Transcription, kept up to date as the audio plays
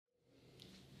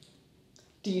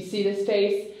Do you see this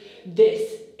face?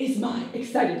 This is my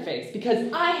excited face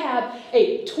because I have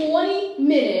a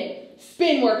 20-minute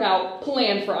spin workout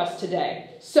planned for us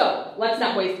today. So let's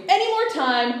not waste any more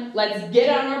time. Let's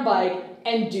get on our bike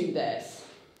and do this.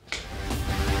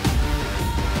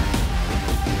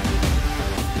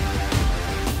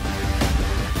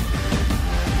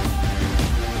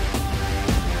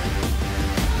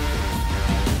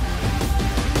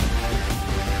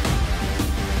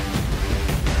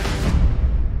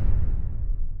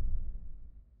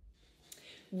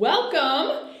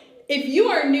 Welcome. If you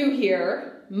are new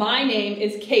here, my name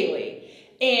is Kaleigh,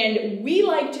 and we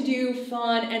like to do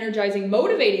fun, energizing,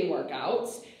 motivating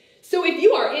workouts. So if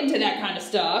you are into that kind of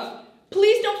stuff,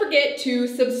 please don't forget to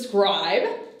subscribe,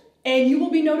 and you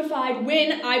will be notified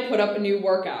when I put up a new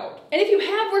workout. And if you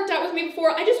have worked out with me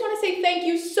before, I just want to say thank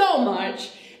you so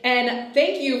much, and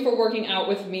thank you for working out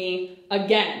with me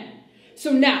again.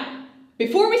 So now,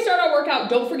 before we start our workout,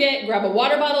 don't forget, grab a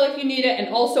water bottle if you need it,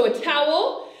 and also a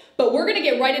towel. But we're gonna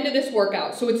get right into this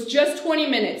workout. So it's just 20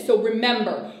 minutes. So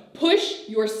remember, push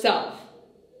yourself.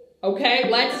 Okay,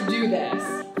 let's do this.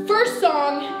 First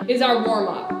song is our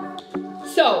warm-up.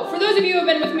 So for those of you who have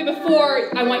been with me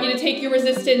before, I want you to take your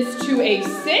resistance to a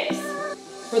 6.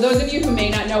 For those of you who may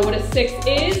not know what a 6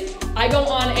 is, I go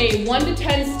on a 1 to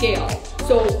 10 scale.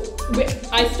 So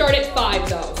I start at 5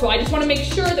 though. So I just wanna make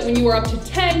sure that when you are up to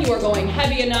 10, you are going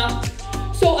heavy enough.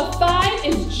 So a 5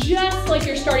 is just like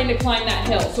you're starting to climb that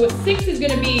hill. So a 6 is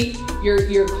gonna be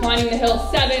you're climbing the hill,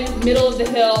 7, middle of the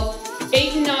hill,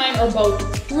 8 and 9 are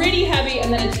both pretty heavy,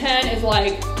 and then a 10 is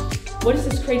like, what is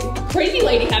this crazy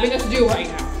lady having us do right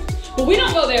now? But we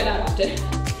don't go there that often.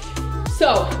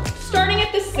 So starting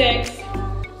at the 6,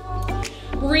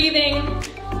 breathing,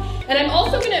 and I'm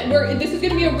also this is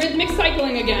gonna be a rhythmic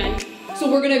cycling again.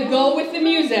 So we're gonna go with the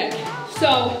music.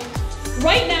 So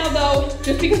right now though,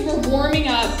 just because we're warming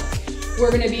up,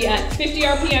 we're gonna be at 50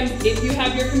 RPMs if you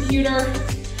have your computer.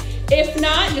 If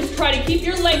not, just try to keep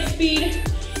your leg speed.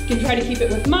 You can try to keep it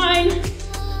with mine,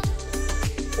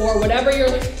 or whatever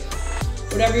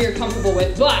you're comfortable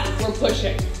with, but we're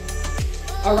pushing.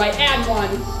 All right, add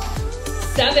 1,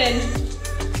 7.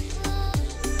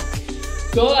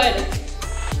 Good.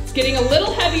 It's getting a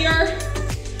little heavier.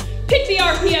 Pick the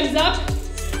RPMs up,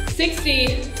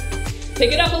 60.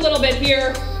 Pick it up a little bit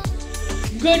here.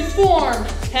 Good form.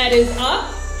 Head is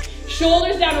up,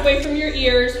 shoulders down away from your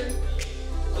ears.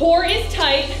 Core is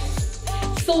tight.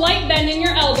 Slight bend in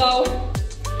your elbow.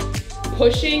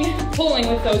 Pushing, pulling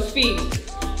with those feet.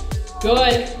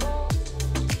 Good.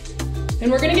 And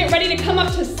we're gonna get ready to come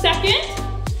up to second.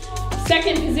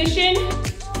 Second position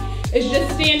is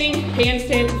just standing, hands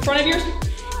in front of your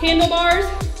handlebars.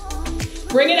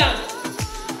 Bring it up.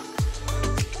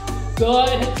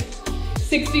 Good.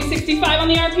 60, 65 on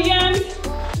the RPMs.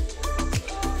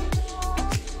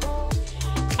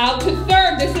 Out to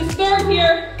third. This is third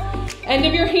here. End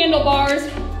of your handlebars.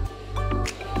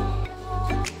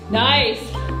 Nice.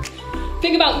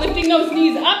 Think about lifting those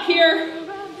knees up here.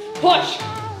 Push.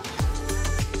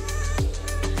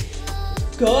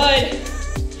 Good.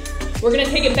 We're gonna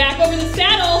take it back over the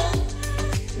saddle.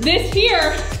 This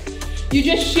here, you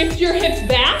just shift your hips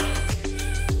back.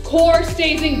 Core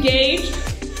stays engaged.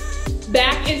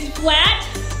 Back is flat,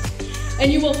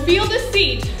 and you will feel the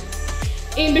seat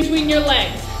in between your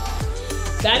legs.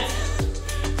 That's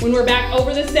when we're back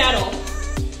over the saddle.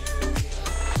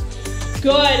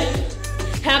 Good.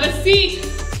 Have a seat.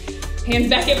 Hands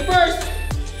back at first.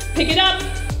 Pick it up.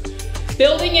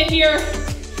 Building it here.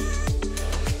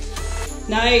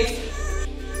 Nice.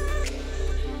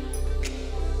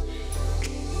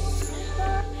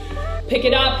 Pick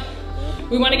it up.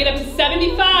 We want to get up to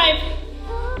 75.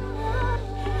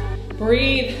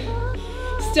 Breathe.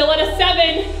 Still at a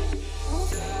 7.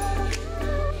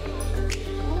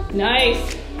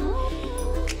 Nice.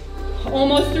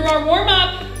 Almost through our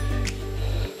warm-up.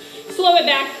 Slow it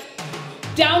back.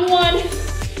 Down 1,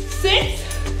 6.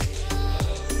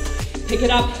 Pick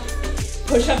it up.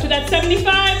 Push up to that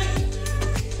 75.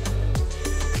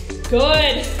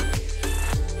 Good.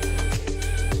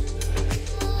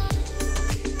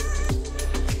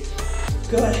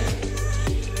 Good.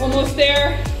 Almost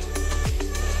there.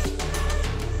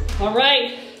 All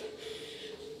right,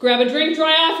 grab a drink,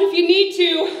 dry off if you need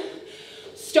to.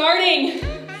 Starting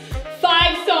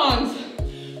 5 songs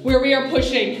where we are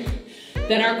pushing,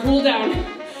 then our cool down.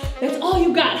 That's all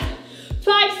you got.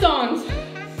 5 songs.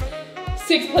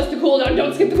 6 plus the cool down,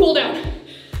 don't skip the cool down.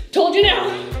 Told you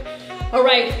now. All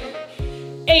right,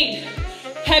 8,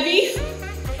 heavy.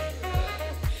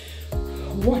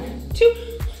 1, 2.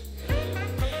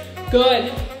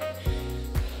 Good.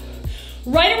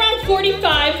 Right around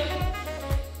 45,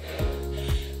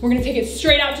 We're gonna take it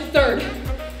straight out to third.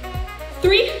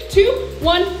 3, 2,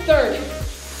 1, third.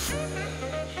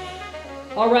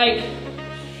 All right,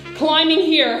 climbing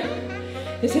here.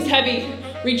 This is heavy,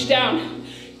 reach down.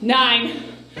 9,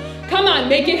 come on,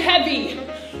 make it heavy.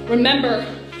 Remember,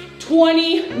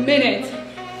 20 minutes.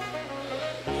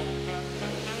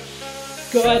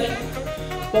 Good.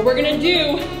 What we're gonna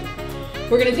do,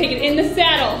 we're gonna take it in the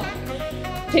saddle.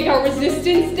 Take our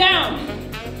resistance down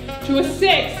to a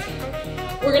 6.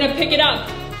 We're gonna pick it up.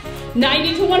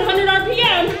 90 to 100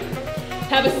 RPM.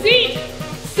 Have a seat.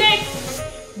 6,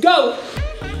 go.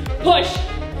 Push.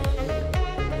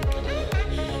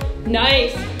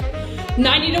 Nice.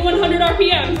 90 to 100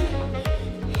 RPM.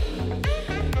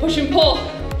 Push and pull.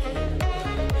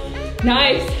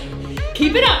 Nice.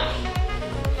 Keep it up.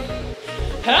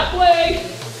 Halfway.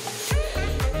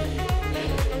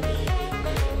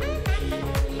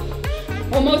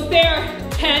 Almost there.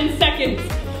 10 seconds.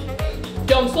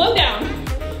 Don't slow down.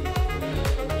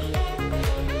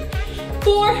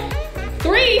 4,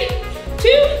 3,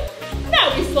 2.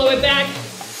 Now we slow it back.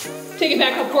 Take it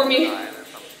back up for me.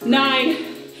 9.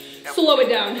 Slow it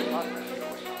down.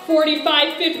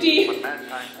 45, 50.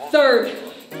 Third.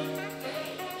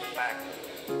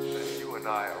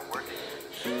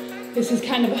 This is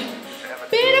kind of a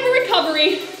bit of a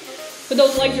recovery, but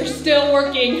those legs are still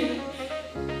working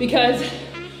because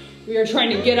we are trying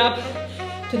to get up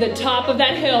to the top of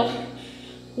that hill.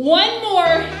 One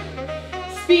more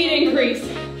speed increase.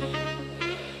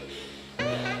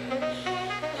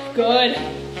 Good.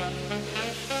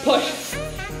 Push.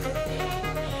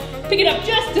 Pick it up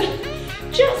just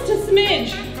a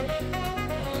smidge.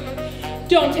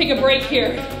 Don't take a break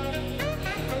here.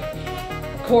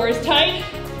 Core is tight.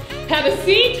 Have a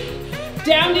seat.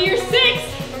 Down to your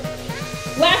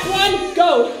 6. Last one,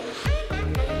 go.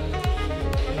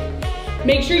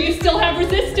 Make sure you still have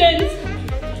resistance.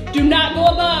 Do not go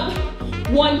above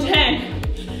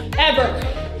 110, ever.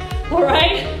 All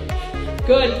right?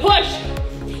 Good, push.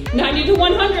 90 to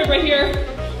 100 right here.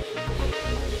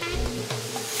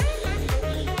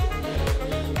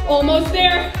 Almost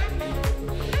there.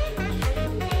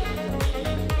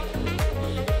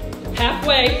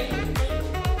 Halfway.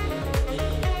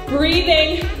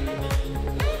 Breathing.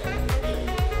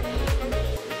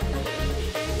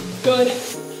 Good.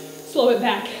 Slow it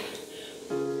back.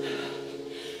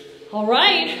 All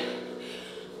right.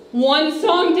 One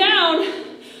song down.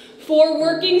 4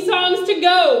 working songs to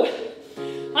go.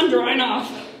 I'm drying off.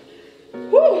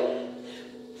 Whew.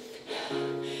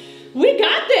 We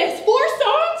got this. 4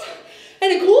 songs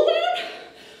and a cool down?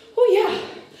 Oh yeah.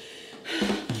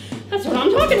 That's what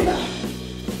I'm talking about.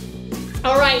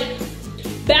 All right.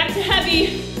 Back to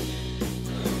heavy.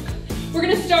 We're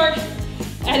gonna start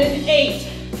at an 8.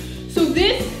 So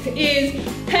this is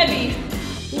heavy,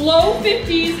 low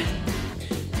 50s.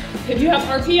 If you have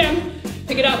RPM,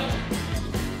 pick it up.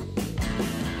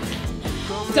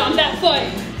 Stomp that foot.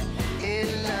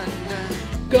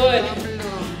 Good.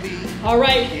 All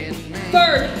right,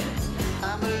 third.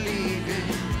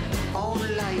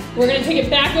 We're gonna take it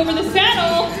back over the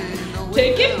saddle.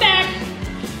 Take it back.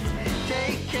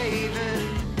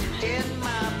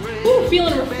 Ooh,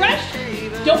 feeling refreshed?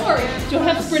 Don't worry, don't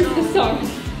have sprints this song.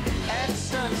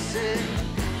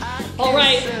 All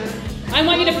right, I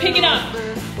want you to pick it up.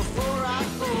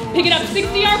 Pick it up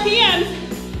 60 RPM.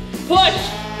 Push.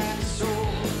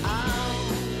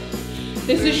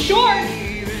 This is short.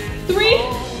 3,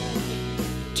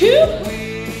 2,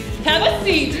 have a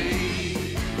seat.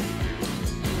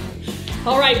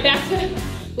 All right, back to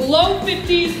low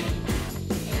 50s.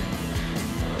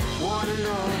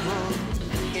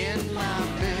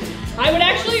 I would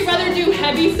actually rather do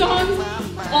heavy songs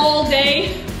all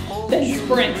day than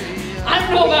sprint. I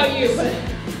don't know about you, but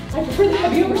I prefer the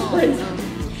heavy over sprints.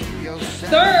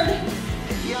 Third.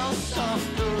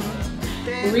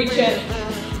 Reach it.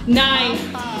 9.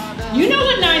 You know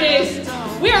what 9 is.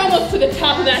 We are almost to the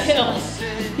top of that hill.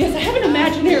 Yes, I have an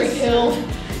imaginary hill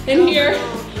in here.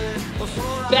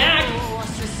 Back.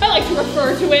 I like to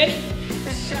refer to it.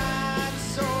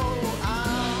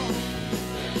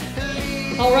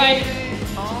 All right.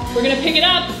 We're gonna pick it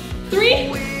up.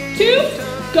 3, 2,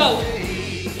 go.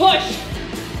 Push.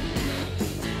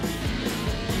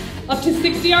 Up to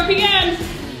 60 RPM.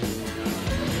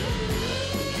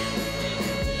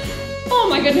 Oh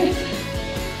my goodness.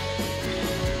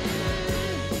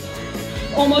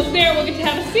 Almost there, we'll get to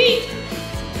have a seat.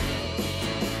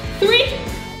 3,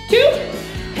 2,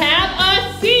 have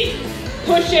a seat.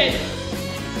 Push it.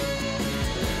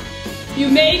 You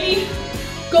may be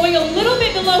going a little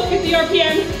bit below 50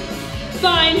 RPM.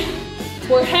 Fine,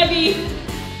 we're heavy.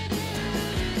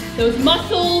 Those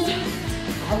muscles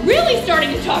are really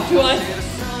starting to talk to us.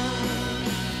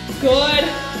 Good.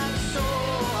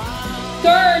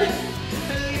 Third.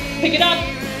 Pick it up.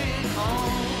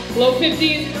 Low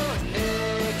 50s.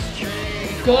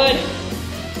 Good.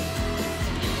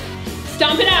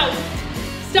 Stomp it out.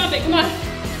 Stomp it, come on.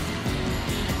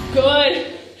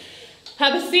 Good.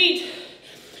 Have a seat.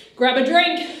 Grab a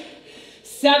drink.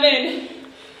 7.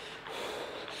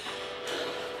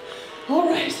 All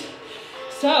right.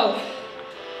 So,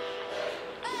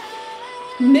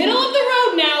 middle of the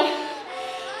road now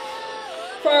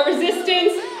for our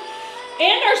resistance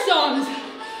and our songs.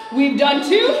 We've done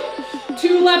 2.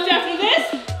 2 left after this.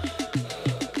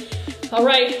 All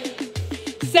right.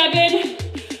 7.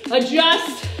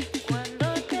 Adjust.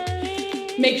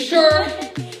 Make sure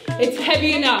it's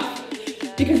heavy enough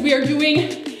because we are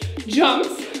doing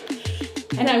jumps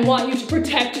and I want you to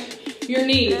protect your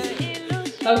knees.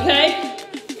 Okay?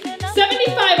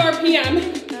 75 RPM.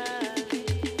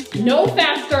 No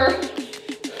faster.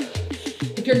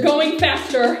 If you're going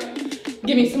faster,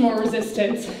 give me some more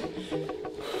resistance.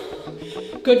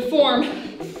 Good form.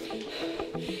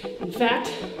 In fact,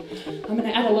 I'm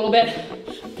gonna add a little bit.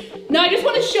 Now I just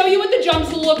want to show you what the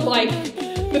jumps look like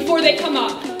before they come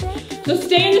up. So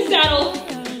stay in the saddle,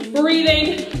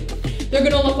 breathing. They're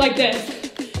gonna look like this.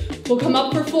 We'll come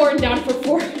up for 4 and down for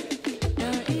 4.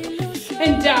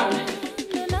 And down.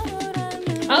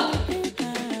 Up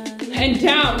and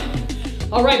down.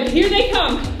 All right, but here they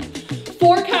come.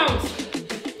 4 counts.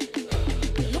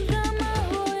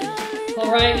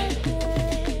 All right.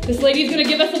 This lady's gonna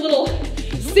give us a little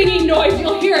singing noise.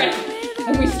 You'll hear it.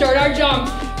 And we start our jump.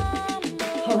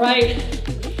 All right.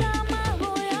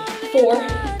 4,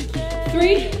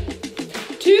 3,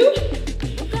 2,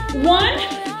 1.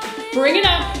 Bring it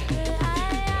up.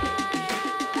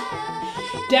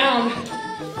 Down.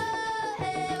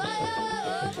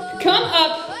 Come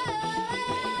up.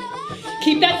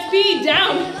 Keep that speed.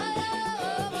 Down.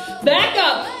 Back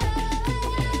up.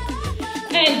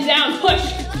 And down.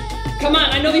 Push. Come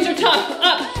on. I know these are tough.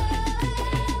 Up.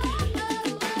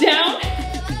 Down.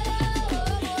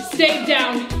 Stay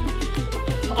down.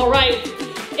 All right.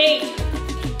 8.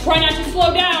 Try not to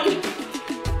slow down.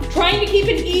 Trying to keep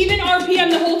an even RPM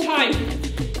the whole time.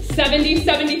 70,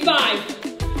 75.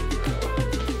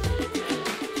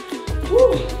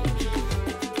 Whew.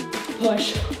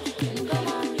 Push.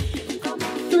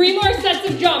 3 more sets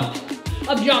of jumps.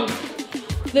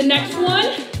 The next one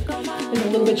is a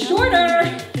little bit shorter.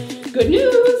 Good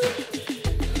news.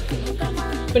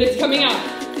 But it's coming up.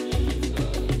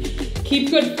 Keep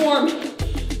good form.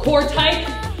 Core tight,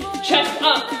 chest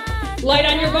up. Light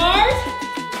on your bars.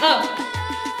 Up.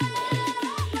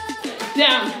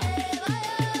 Down.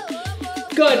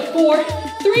 Good. 4,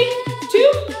 3,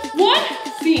 2, 1.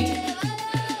 Seat.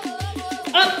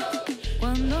 Up.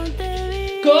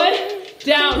 Good.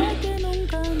 Down.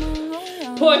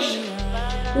 Push.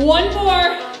 1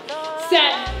 more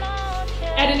set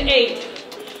at an 8.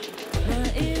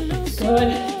 Good.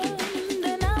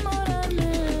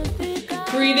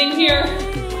 Breathing here.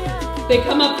 They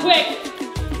come up quick.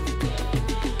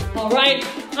 All right.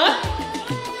 Up.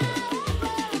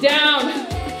 Down.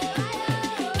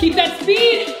 Keep that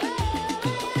speed.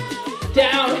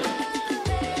 Down.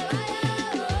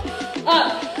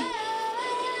 Up.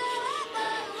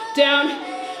 Down.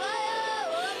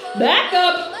 Back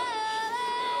up.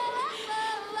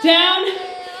 Down.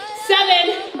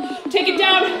 7. Take it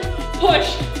down.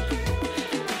 Push.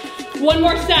 1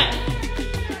 more set.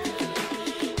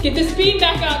 Get the speed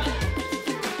back up.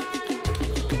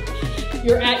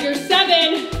 You're at your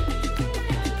 7.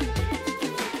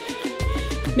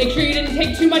 Make sure you didn't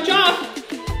take too much off.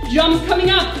 Jumps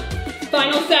coming up.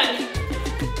 Final set.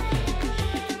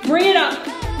 Bring it up.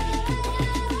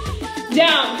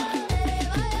 Down.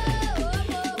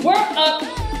 Work up.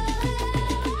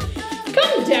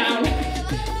 Come down.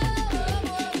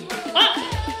 Up.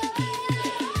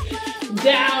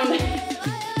 Down.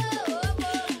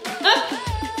 Up.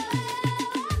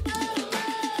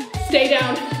 Stay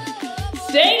down.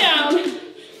 Stay down.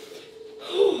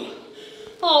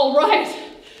 All right.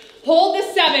 Hold the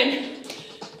 7.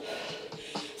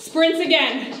 Sprints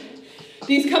again.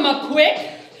 These come up quick.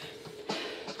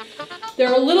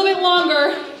 They're a little bit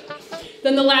longer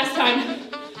than the last time.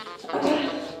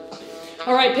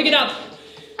 All right, pick it up.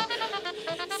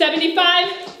 75,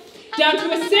 down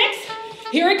to a 6.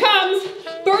 Here it comes.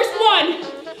 First one.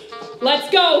 Let's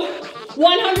go.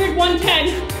 100,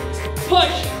 110.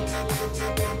 Push.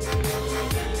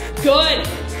 Good.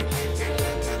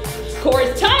 Core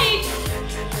is tight.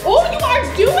 Oh, you are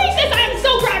doing this. I am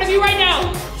so proud of you right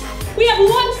now. We have 1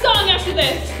 song after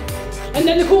this. And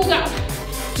then the cool down.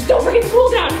 Just don't forget the cool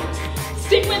down.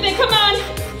 Stick with it, come on.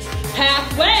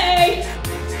 Halfway.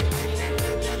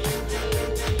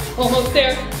 Almost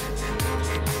there.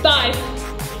 5,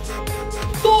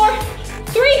 4,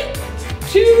 3,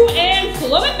 2, and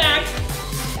slow it back.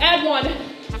 Add 1.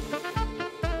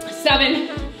 7.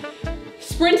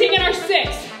 Sprinting in our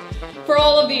 6 for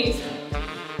all of these.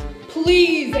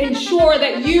 Please ensure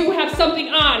that you have something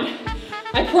on.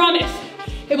 I promise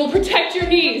it will protect your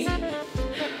knees.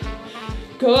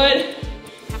 Good.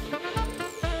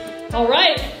 All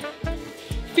right.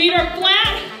 Feet are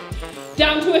flat.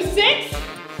 Down to a 6.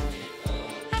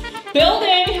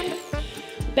 Building.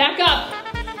 Back up.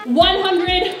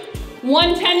 100.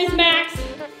 110 is max.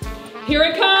 Here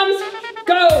it comes.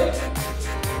 Go.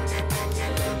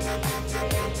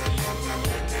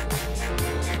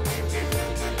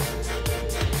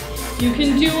 You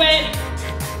can do it.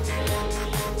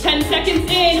 10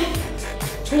 seconds in.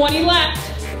 20 left.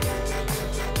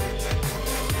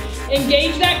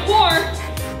 Engage that core.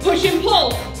 Push and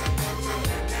pull.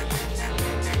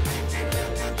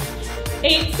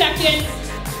 8 seconds.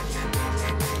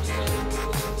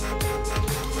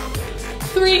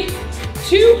 3,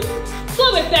 2,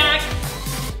 slow it back.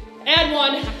 Add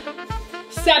 1.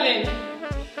 7.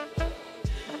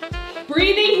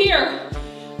 Breathing here.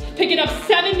 Pick it up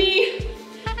 70,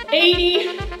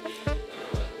 80.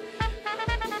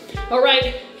 All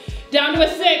right, down to a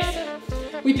 6.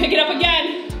 We pick it up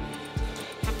again.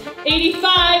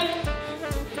 85.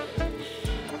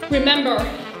 Remember,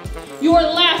 your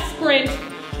last sprint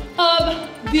of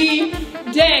the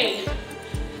day.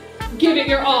 Give it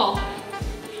your all.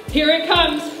 Here it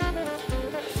comes.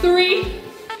 3,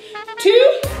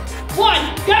 2,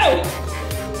 1, go.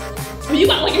 You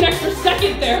got like an extra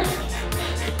second there.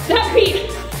 That beat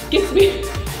gets me.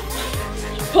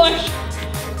 Push.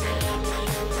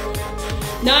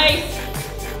 Nice.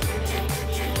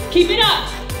 Keep it up.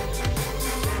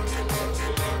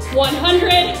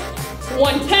 100,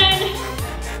 110.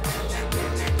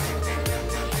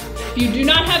 If you do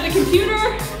not have the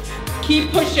computer,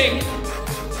 keep pushing.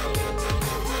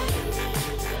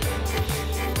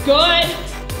 Good.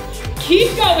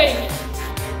 Keep going.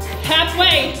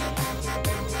 Halfway.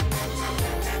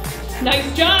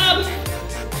 Nice job.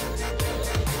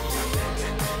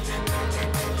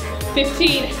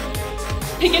 15.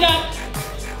 Pick it up.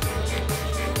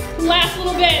 Last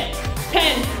little bit.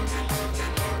 10.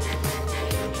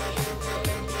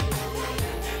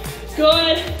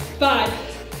 Good. 5,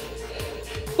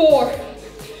 4.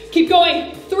 Keep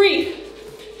going. 3,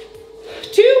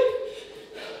 2.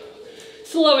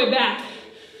 Slow it back.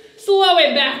 Slow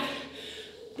it back.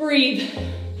 Breathe.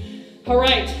 All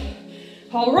right.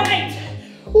 All right.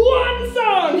 One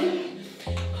song.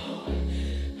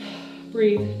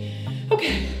 Breathe.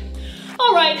 Okay.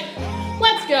 All right.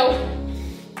 Let's go.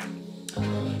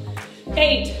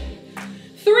 8.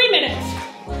 3 minutes.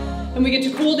 And we get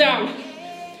to cool down.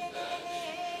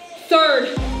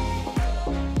 Third.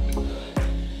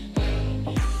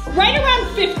 Right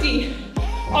around 50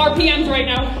 RPMs right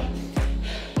now.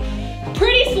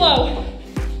 Pretty slow.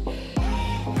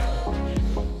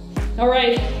 All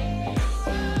right.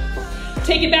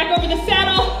 Take it back over the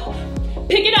saddle.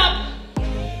 Pick it up.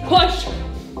 Push.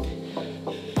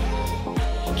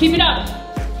 Keep it up.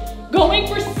 Going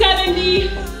for 70.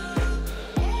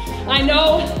 I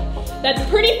know that's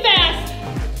pretty fast.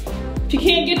 If you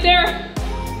can't get there,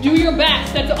 do your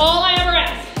best. That's all I ever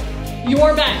ask.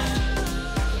 Your best.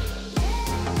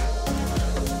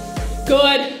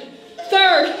 Good.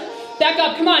 Third. Back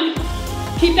up, come on.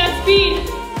 Keep that speed.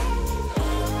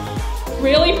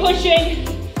 Really pushing.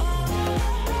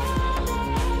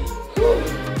 Whew.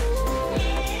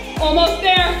 Almost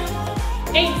there.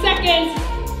 8 seconds.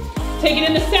 Take it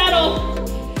in the saddle.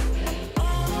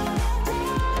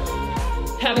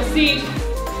 Have a seat.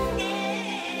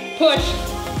 Push.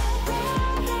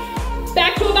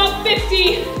 Back to about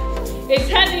 50. It's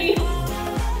heavy.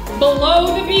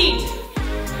 Below the beat.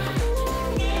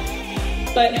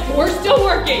 But we're still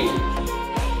working.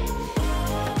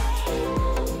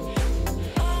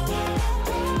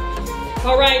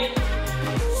 All right,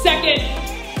 second.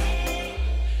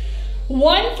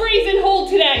 1 freeze and hold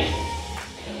today.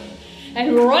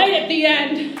 And right at the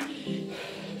end,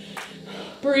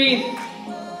 breathe.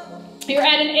 You're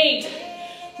at an 8.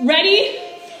 Ready?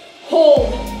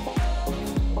 Hold.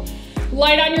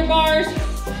 Light on your bars.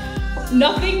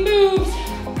 Nothing moves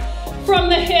from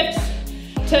the hips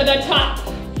to the top.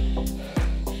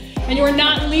 And you are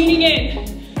not leaning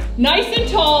in. Nice and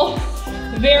tall,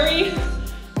 very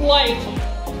light.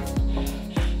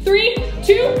 3,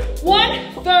 2,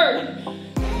 1, third.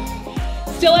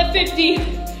 Still at 50,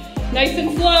 nice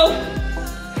and slow.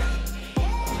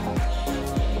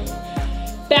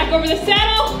 Back over the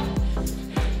saddle.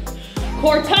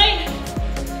 Core tight.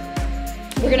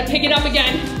 We're gonna pick it up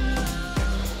again.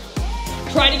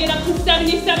 Try to get up to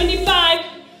 70, 75.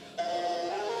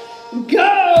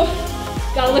 Go.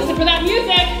 Gotta listen for that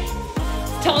music.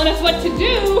 It's telling us what to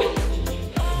do.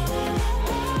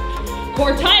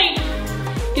 Core tight.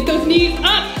 Get those knees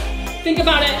up. Think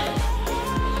about it.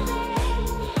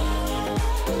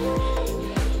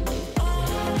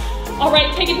 All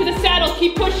right, take it to the saddle.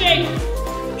 Keep pushing.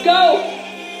 Go.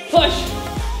 Push.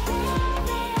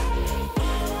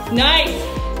 Nice.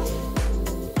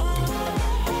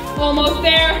 Almost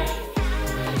there.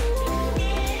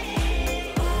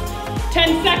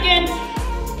 10 seconds.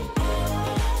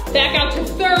 Back out to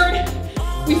third.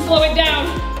 We slow it down.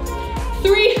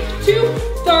 3, 2,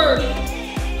 third.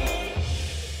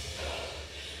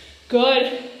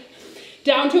 Good.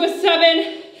 Down to a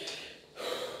 7.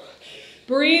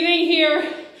 Breathing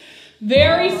here.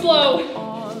 Very slow.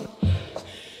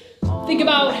 Think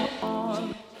about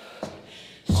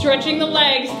stretching the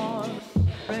legs.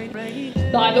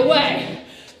 By the way,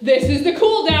 this is the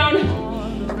cool down.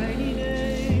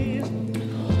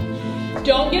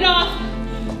 Don't get off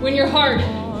when your heart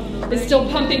is still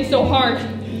pumping so hard.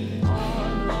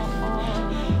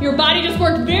 Your body just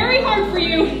worked very hard for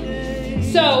you,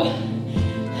 so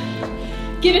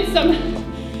give it some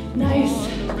nice,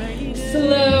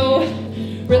 slow,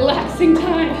 relaxing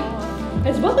time,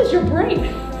 as well as your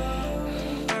brain.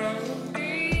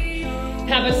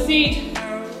 Have a seat.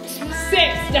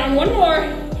 6, down 1 more.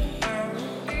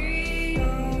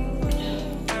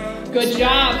 Good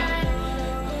job.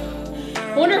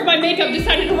 I wonder if my makeup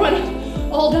decided to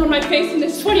run all down my face in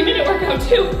this 20-minute workout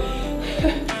too.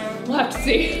 We'll have to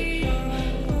see.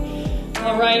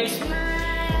 All right.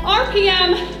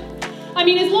 RPM, I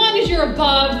mean, as long as you're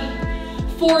above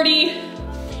 40,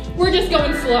 we're just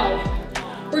going slow.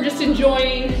 We're just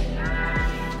enjoying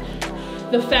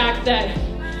the fact that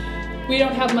we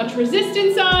don't have much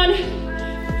resistance on,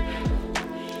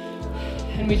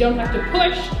 and we don't have to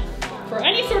push for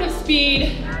any sort of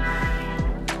speed.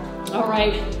 All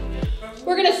right,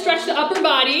 we're gonna stretch the upper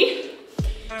body.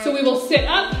 So we will sit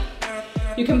up.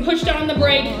 You can push down the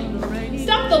brake,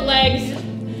 stop the legs,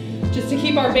 just to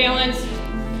keep our balance.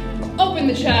 Open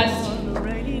the chest,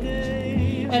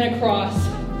 and across.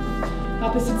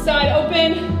 Opposite side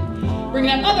open. Bring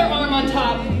that other arm on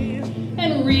top,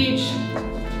 and reach.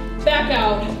 Back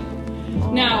out.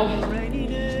 Now,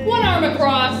 one arm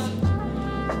across.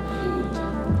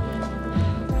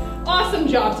 Awesome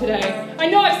job today. I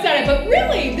know I've said it, but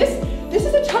really, this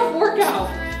is a tough workout.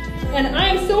 And I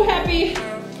am so happy,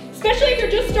 especially if you're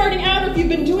just starting out or if you've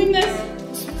been doing this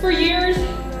for years.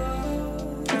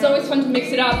 It's always fun to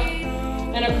mix it up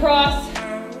and across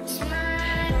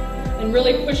and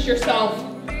really push yourself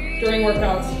during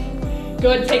workouts.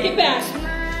 Good, take it back.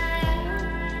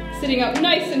 Sitting up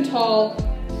nice and tall.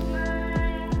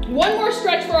 One more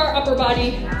stretch for our upper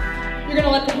body. You're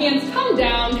gonna let the hands come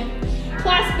down,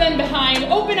 clasp them behind,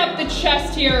 open up the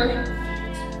chest here.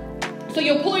 So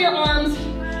you'll pull your arms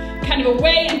kind of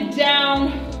away and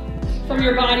down from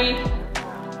your body.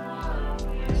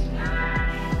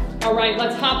 All right,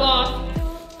 let's hop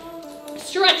off.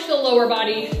 Stretch the lower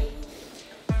body.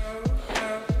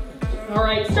 All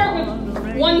right, start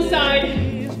with one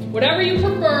side, whatever you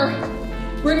prefer.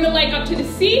 Bring the leg up to the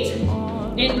seat,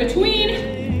 in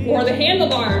between, or the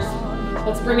handlebars.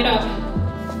 Let's bring it up.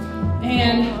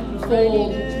 And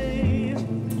fold.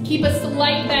 Keep a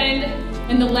slight bend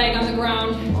in the leg on the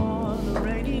ground.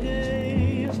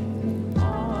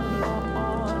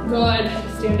 Good.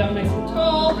 Stand up nice and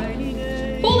tall.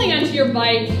 Holding onto your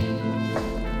bike.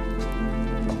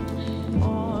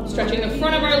 Stretching the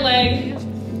front of our leg.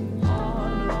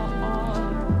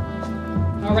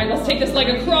 All right, let's take this leg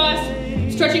across.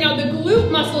 Stretching out the glute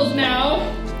muscles now.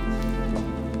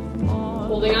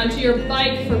 Holding onto your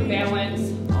bike for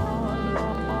balance.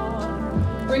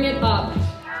 Bring it up.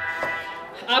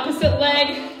 Opposite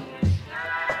leg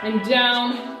and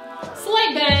down.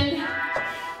 Slight bend.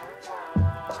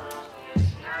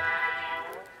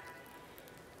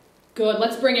 Good,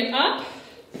 let's bring it up.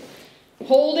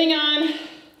 Holding on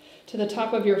to the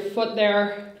top of your foot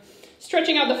there.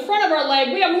 Stretching out the front of our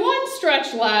leg. We have one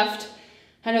stretch left.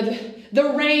 I know the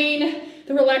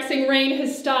relaxing rain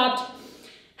has stopped.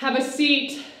 Have a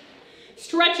seat.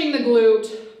 Stretching the glute.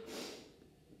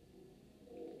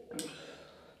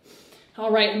 All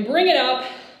right, and bring it up.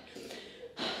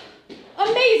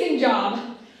 Amazing job.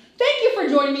 Thank you for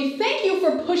joining me. Thank you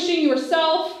for pushing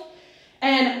yourself.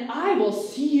 And I will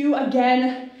see you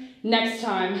again next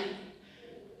time.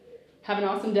 Have an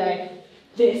awesome day.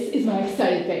 This is my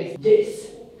excited face. This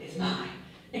is my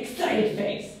excited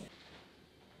face.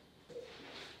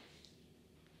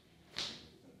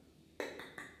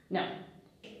 No.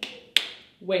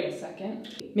 Wait a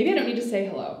second. Maybe I don't need to say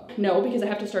hello. No, because I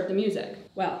have to start the music.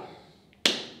 Well,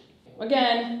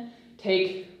 again,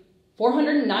 take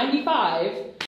 495